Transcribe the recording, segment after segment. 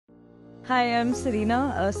Hi, I'm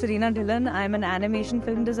Serena Dhillon. I'm an animation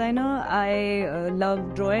film designer. I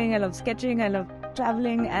love drawing, I love sketching, I love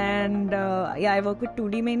traveling, and I work with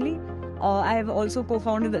 2D mainly. I have also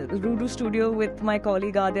co-founded the Rudu Studio with my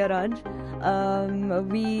colleague Adya Raj.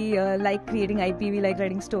 We like creating IP, we like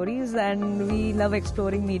writing stories, and we love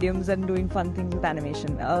exploring mediums and doing fun things with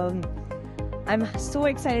animation. I'm so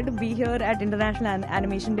excited to be here at International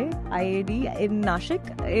Animation Day, IAD, in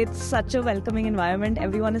Nashik. It's such a welcoming environment.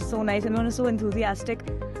 Everyone is so nice. Everyone is so enthusiastic.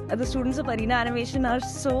 The students of Arena Animation are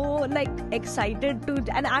so excited to,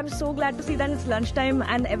 and I'm so glad to see that it's lunchtime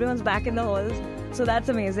and everyone's back in the halls. So that's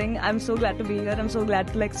amazing. I'm so glad to be here. I'm so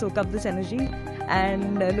glad to soak up this energy,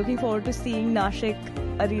 and looking forward to seeing Nashik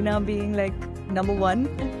Arena being #1.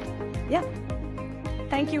 Yeah.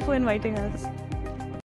 Thank you for inviting us.